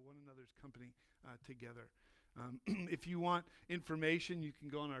 one another's company together. If you want information, you can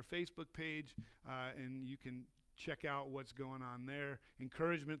go on our Facebook page and you can check out what's going on there.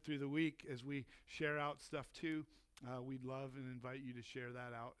 Encouragement through the week as we share out stuff too. We'd love and invite you to share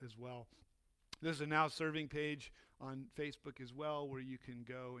that out as well. There's a Now Serving page on Facebook as well where you can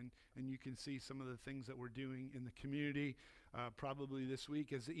go and you can see some of the things that we're doing in the community. Probably this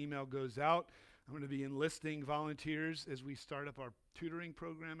week as the email goes out, I'm going to be enlisting volunteers as we start up our tutoring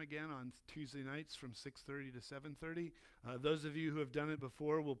program again on Tuesday nights from 6:30 to 7:30. Those of you who have done it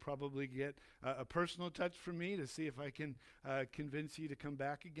before will probably get a personal touch from me to see if I can convince you to come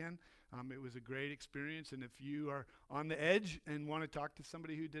back again. It was a great experience, and if you are on the edge and want to talk to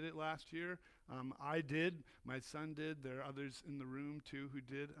somebody who did it last year, I did, my son did, there are others in the room too who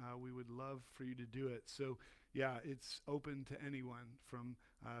did. We would love for you to do it. So yeah, it's open to anyone from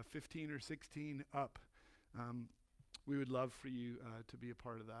 15 or 16 up. We would love for you to be a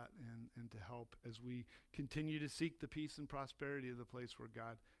part of that and to help as we continue to seek the peace and prosperity of the place where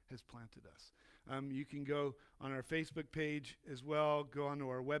God has planted us. You can go on our Facebook page as well, go onto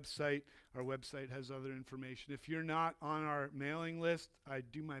our website. Our website has other information. If you're not on our mailing list, I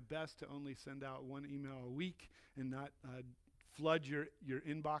do my best to only send out one email a week and not flood your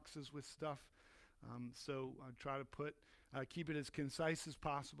inboxes with stuff. So I try to keep it as concise as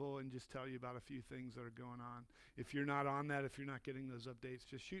possible and just tell you about a few things that are going on. If you're not on that, if you're not getting those updates,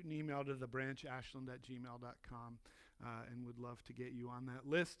 just shoot an email to thebranchashland@gmail.com and would love to get you on that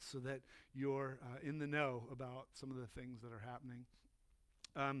list so that you're in the know about some of the things that are happening.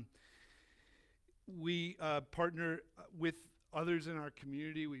 We partner with others in our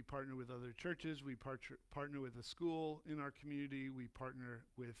community. We partner with other churches. We partner with a school in our community. We partner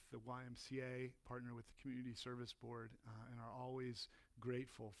with the YMCA, partner with the Community Service Board, and are always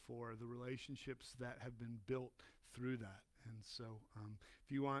grateful for the relationships that have been built through that. And so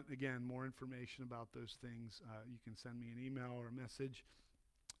if you want, again, more information about those things, you can send me an email or a message.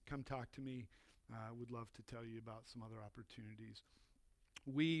 Come talk to me. Would love to tell you about some other opportunities.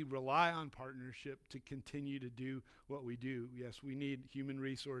 We rely on partnership to continue to do what we do. Yes, we need human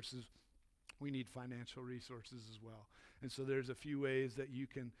resources. We need financial resources as well. And so there's a few ways that you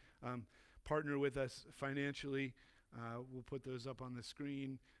can partner with us financially. We'll put those up on the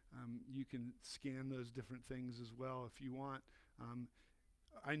screen. You can scan those different things as well if you want.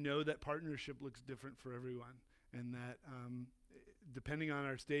 I know that partnership looks different for everyone, and that depending on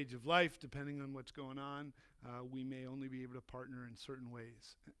our stage of life, depending on what's going on, we may only be able to partner in certain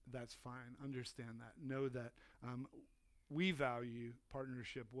ways. That's fine. Understand that. Know that we value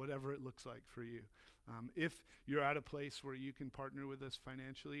partnership, whatever it looks like for you. If you're at a place where you can partner with us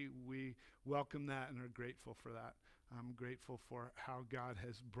financially, we welcome that and are grateful for that. I'm grateful for how God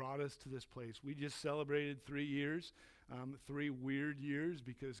has brought us to this place. We just celebrated 3 years, 3 weird years,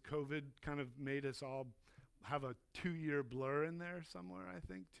 because COVID kind of made us all have a 2-year blur in there somewhere, I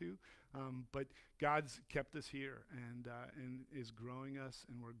think, too. But God's kept us here and is growing us,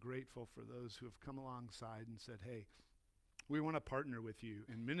 and we're grateful for those who have come alongside and said, hey, we want to partner with you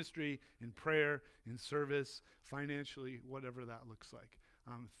in ministry, in prayer, in service, financially, whatever that looks like.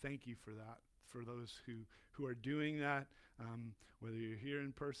 Thank you for that, for those who are doing that, whether you're here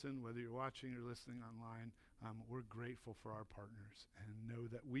in person, whether you're watching or listening online. We're grateful for our partners and know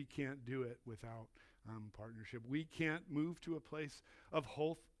that we can't do it without partnership. We can't move to a place of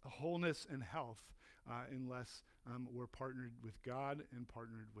wholeness and health unless we're partnered with God and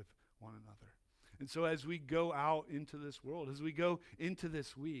partnered with one another. And so as we go out into this world, as we go into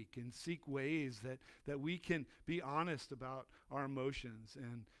this week and seek ways that we can be honest about our emotions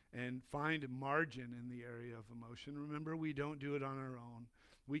and find margin in the area of emotion, remember, we don't do it on our own.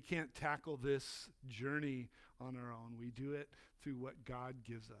 We can't tackle this journey on our own. We do it through what God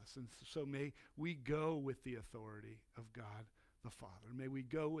gives us. And so may we go with the authority of God the Father. May we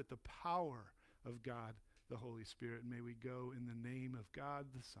go with the power of God the Holy Spirit. May we go in the name of God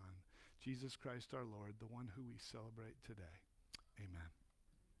the Son, Jesus Christ our Lord, the one who we celebrate today. Amen.